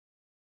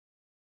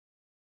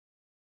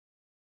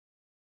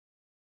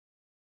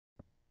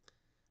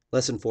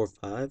Lesson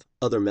 4.5,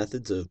 Other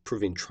Methods of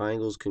Proving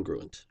Triangles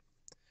Congruent.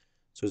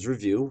 So let's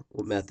review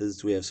what methods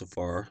do we have so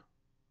far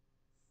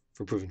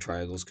for proving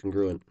triangles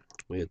congruent.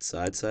 We had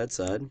side, side,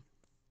 side.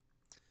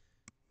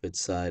 We had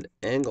side,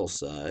 angle,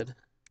 side.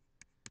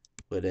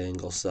 We had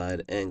angle,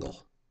 side,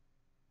 angle.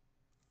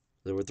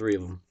 There were 3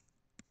 of them.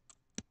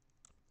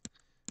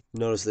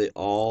 Notice they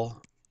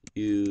all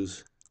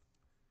use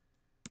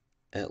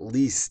at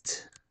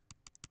least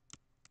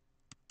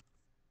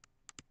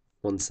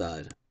one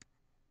side.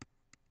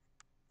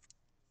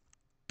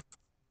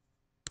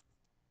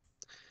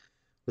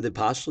 Were they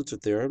postulates or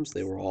theorems?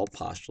 They were all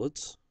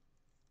postulates.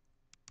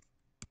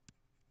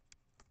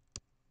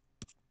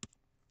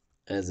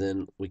 As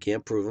in, we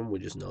can't prove them, we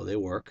just know they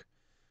work.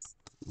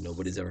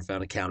 Nobody's ever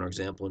found a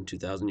counterexample in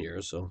 2,000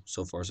 years,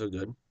 so far so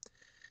good.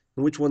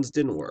 And which ones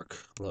didn't work?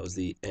 Well, that was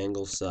the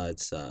angle, side,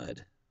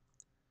 side.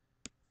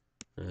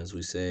 As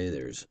we say,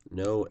 there's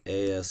no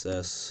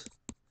ASS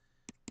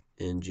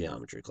in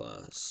geometry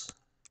class.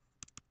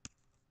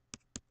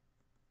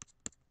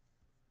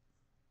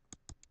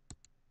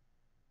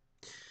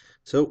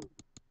 So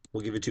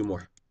we'll give you 2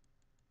 more.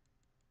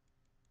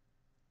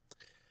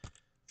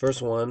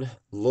 First one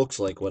looks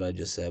like what I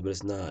just said, but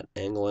it's not.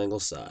 Angle, angle,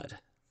 side.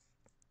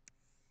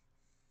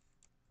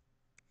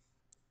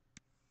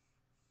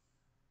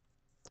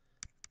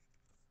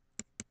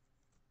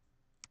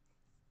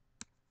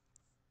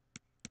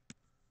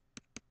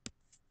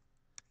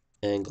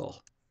 Angle,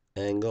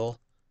 angle,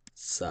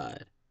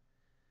 side.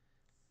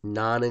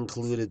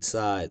 Non-included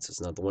sides.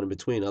 It's not the one in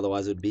between.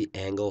 Otherwise, it would be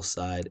angle,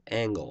 side,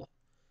 angle.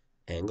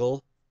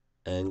 Angle,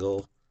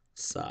 angle,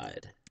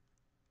 side.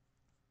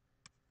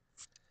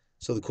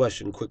 So the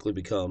question quickly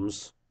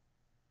becomes,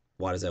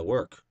 why does that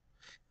work?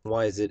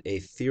 Why is it a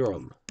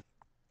theorem?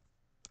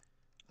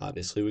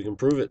 Obviously, we can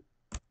prove it.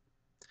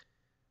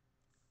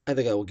 I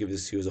think I will give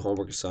this to you as a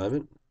homework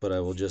assignment, but I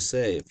will just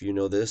say, if you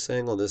know this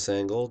angle,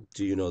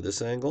 do you know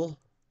this angle?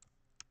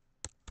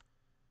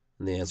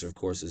 And the answer, of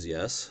course, is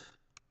yes.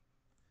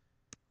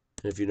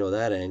 And if you know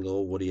that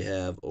angle, what do you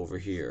have over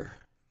here?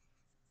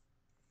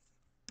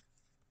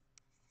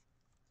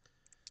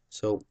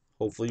 So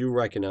hopefully you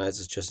recognize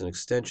it's just an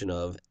extension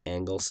of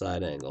angle,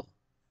 side, angle.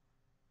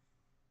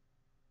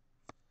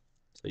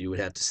 So you would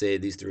have to say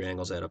these 3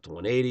 angles add up to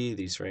 180,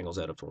 these 3 angles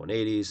add up to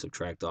 180,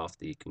 subtract off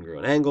the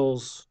congruent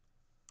angles,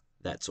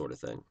 that sort of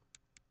thing.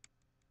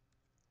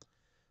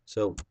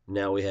 So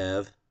now we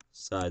have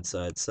side,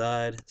 side,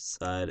 side,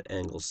 side,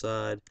 angle,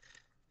 side,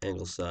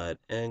 angle, side,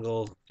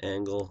 angle,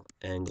 angle,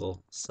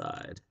 angle,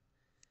 side.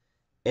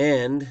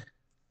 And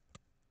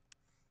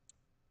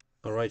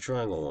a right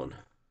triangle one.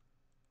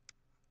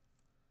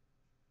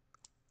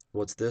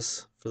 What's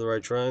this for the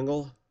right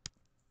triangle?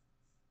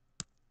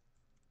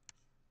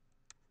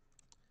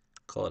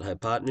 Call it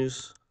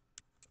hypotenuse.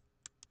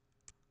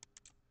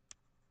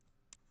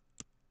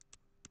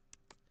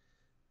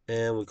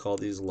 And we call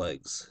these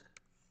legs.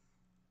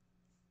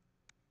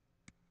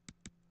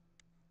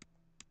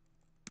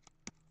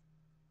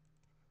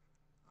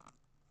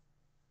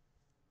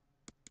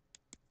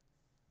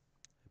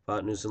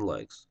 Hypotenuse and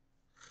legs.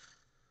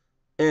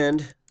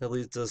 And that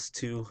leads us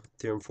to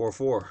theorem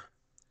 4.4.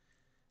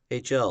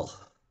 HL.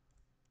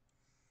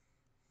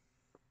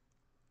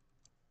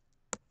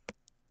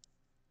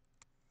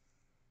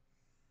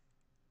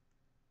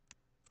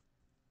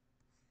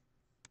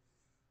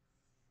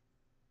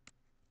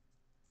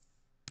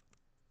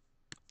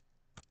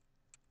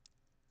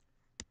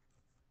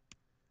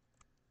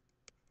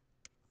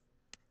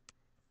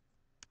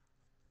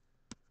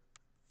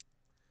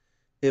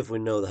 If we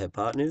know the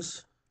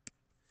hypotenuse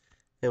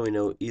and we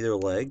know either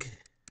leg,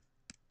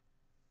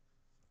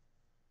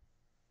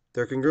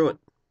 they're congruent.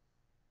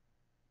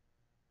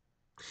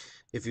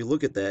 If you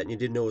look at that and you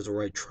didn't know it was a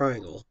right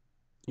triangle,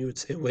 you would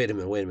say, wait a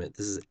minute,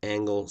 this is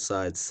angle,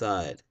 side,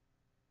 side.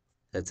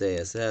 That's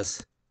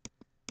ASS.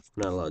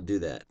 We're not allowed to do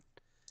that.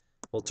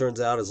 Well, it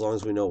turns out as long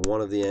as we know one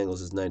of the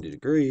angles is 90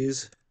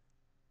 degrees,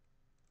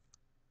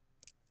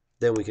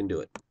 then we can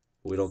do it.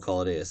 We don't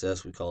call it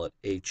ASS, we call it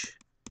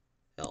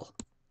HL,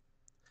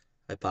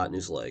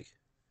 hypotenuse leg.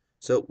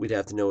 So we'd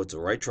have to know it's a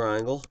right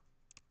triangle.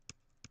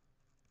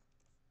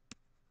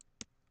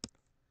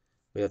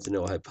 We have to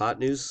know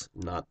hypotenuse,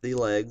 not the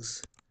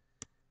legs,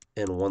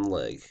 and one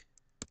leg.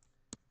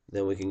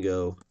 Then we can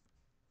go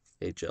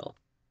HL.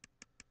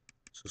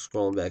 So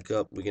scrolling back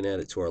up, we can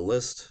add it to our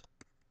list.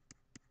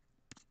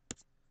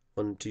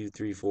 1, 2,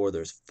 3, 4,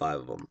 there's 5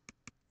 of them.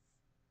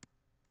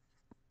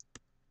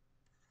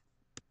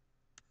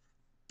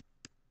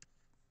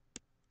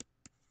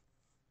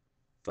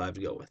 Five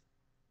to go with.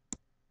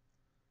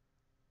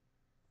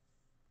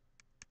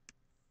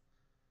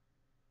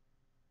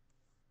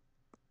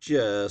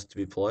 Just to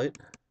be polite,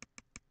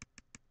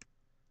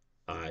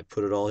 I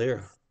put it all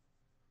here.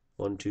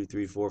 1, 2,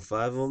 3, 4,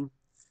 5 of them.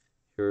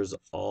 Here's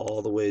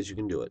all the ways you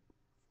can do it.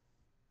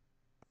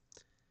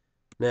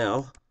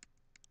 Now,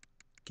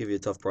 give you a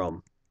tough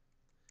problem.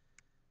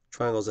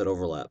 Triangles that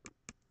overlap.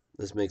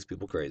 This makes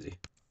people crazy.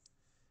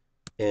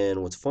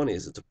 And what's funny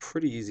is it's a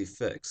pretty easy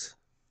fix.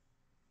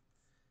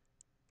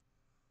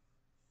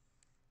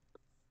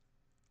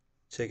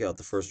 take out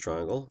the first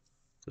triangle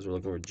because we're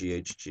looking for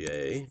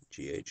GHJ,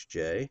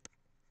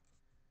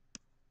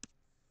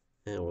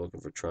 and we're looking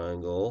for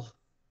triangle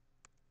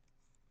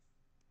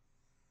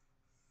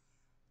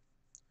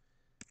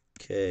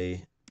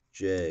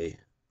KJI.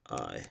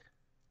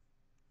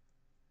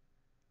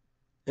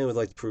 And we'd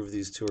like to prove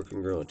these two are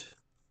congruent.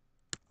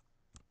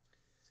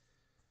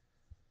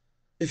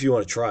 If you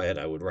want to try it,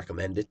 I would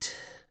recommend it.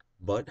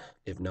 But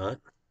if not,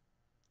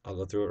 I'll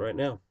go through it right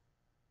now.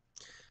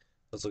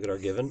 Let's look at our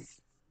given.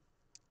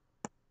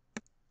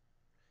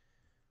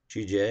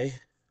 GJ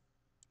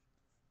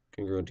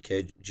congruent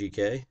to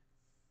GK.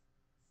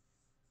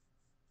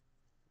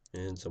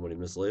 And somebody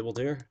mislabeled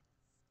here.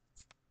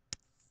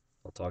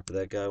 I'll talk to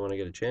that guy when I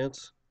get a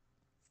chance.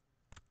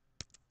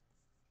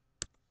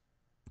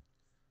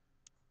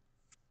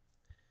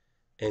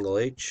 Angle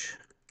H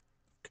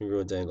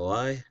congruent to angle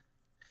I.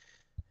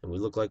 And we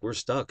look like we're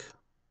stuck.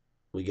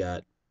 We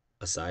got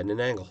a side and an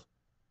angle.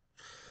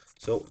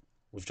 So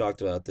we've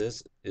talked about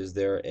this. Is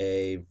there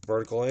a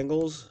vertical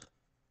angles?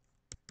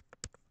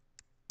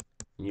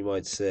 You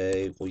might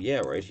say, well, yeah,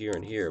 right here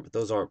and here, but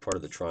those aren't part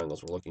of the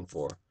triangles we're looking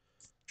for.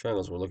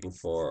 Triangles we're looking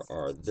for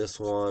are this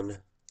one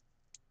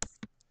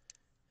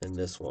and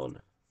this one.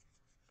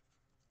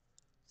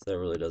 So that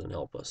really doesn't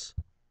help us.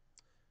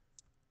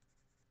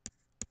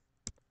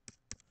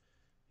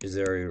 Is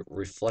there a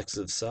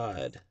reflexive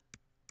side?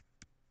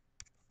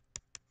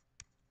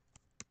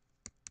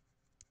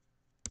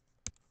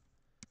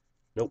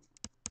 Nope.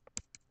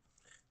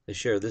 They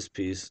share this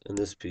piece and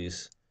this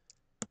piece,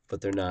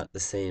 but they're not the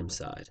same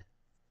side.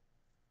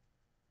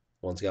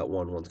 One's got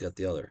one, one's got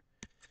the other.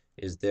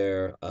 Is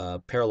there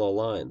parallel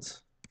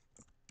lines?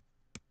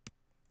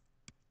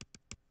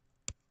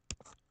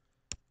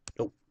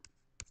 Nope.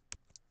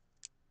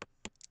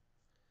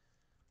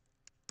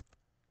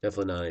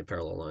 Definitely not any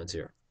parallel lines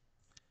here.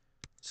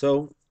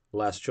 So,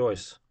 last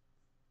choice.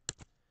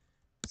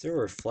 Is there a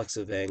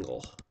reflexive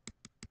angle?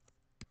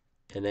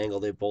 An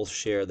angle they both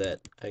share that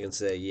I can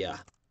say, yeah.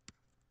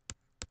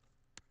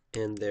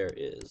 And there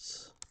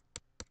is.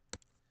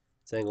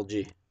 It's angle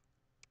G.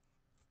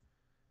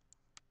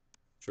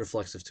 It's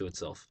reflexive to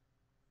itself.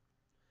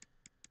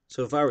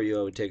 So if I were you,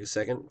 I would take a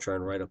second, try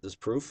and write up this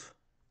proof.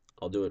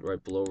 I'll do it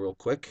right below real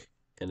quick,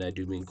 and I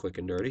do mean quick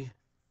and dirty.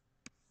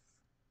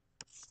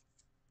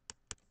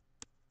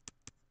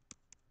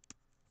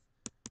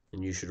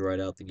 And you should write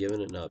out the given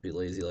and not be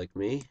lazy like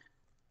me.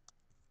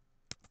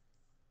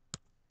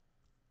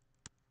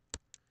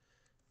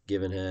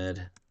 Given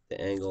had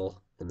the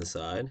angle and the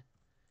side.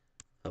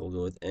 I will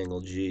go with angle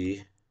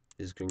G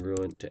is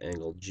congruent to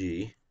angle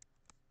G.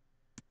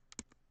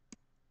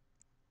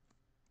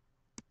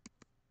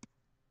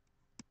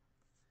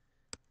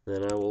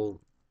 Then I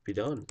will be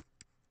done.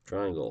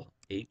 Triangle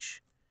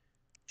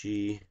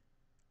HGJ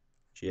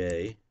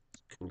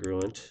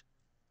congruent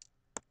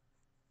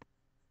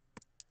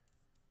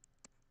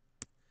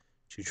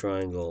to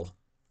triangle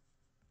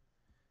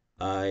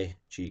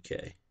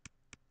IGK.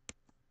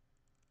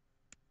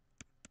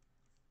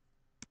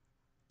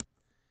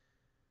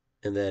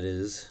 And that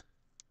is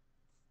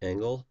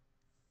angle,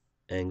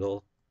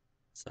 angle,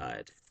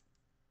 side.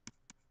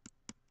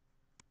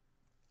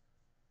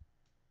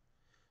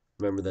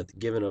 Remember that the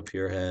given up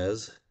here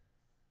has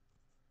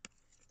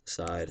the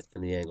side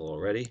and the angle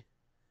already.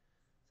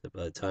 So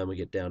by the time we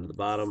get down to the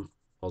bottom,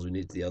 all we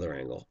need is the other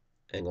angle,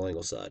 angle,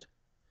 angle, side.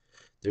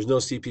 There's no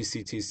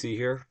CPCTC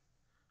here.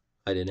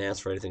 I didn't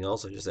ask for anything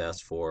else. I just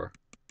asked for,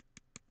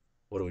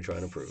 what are we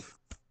trying to prove?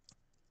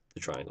 The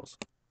triangles.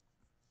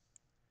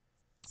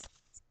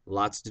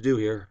 Lots to do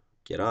here.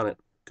 Get on it.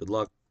 Good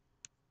luck.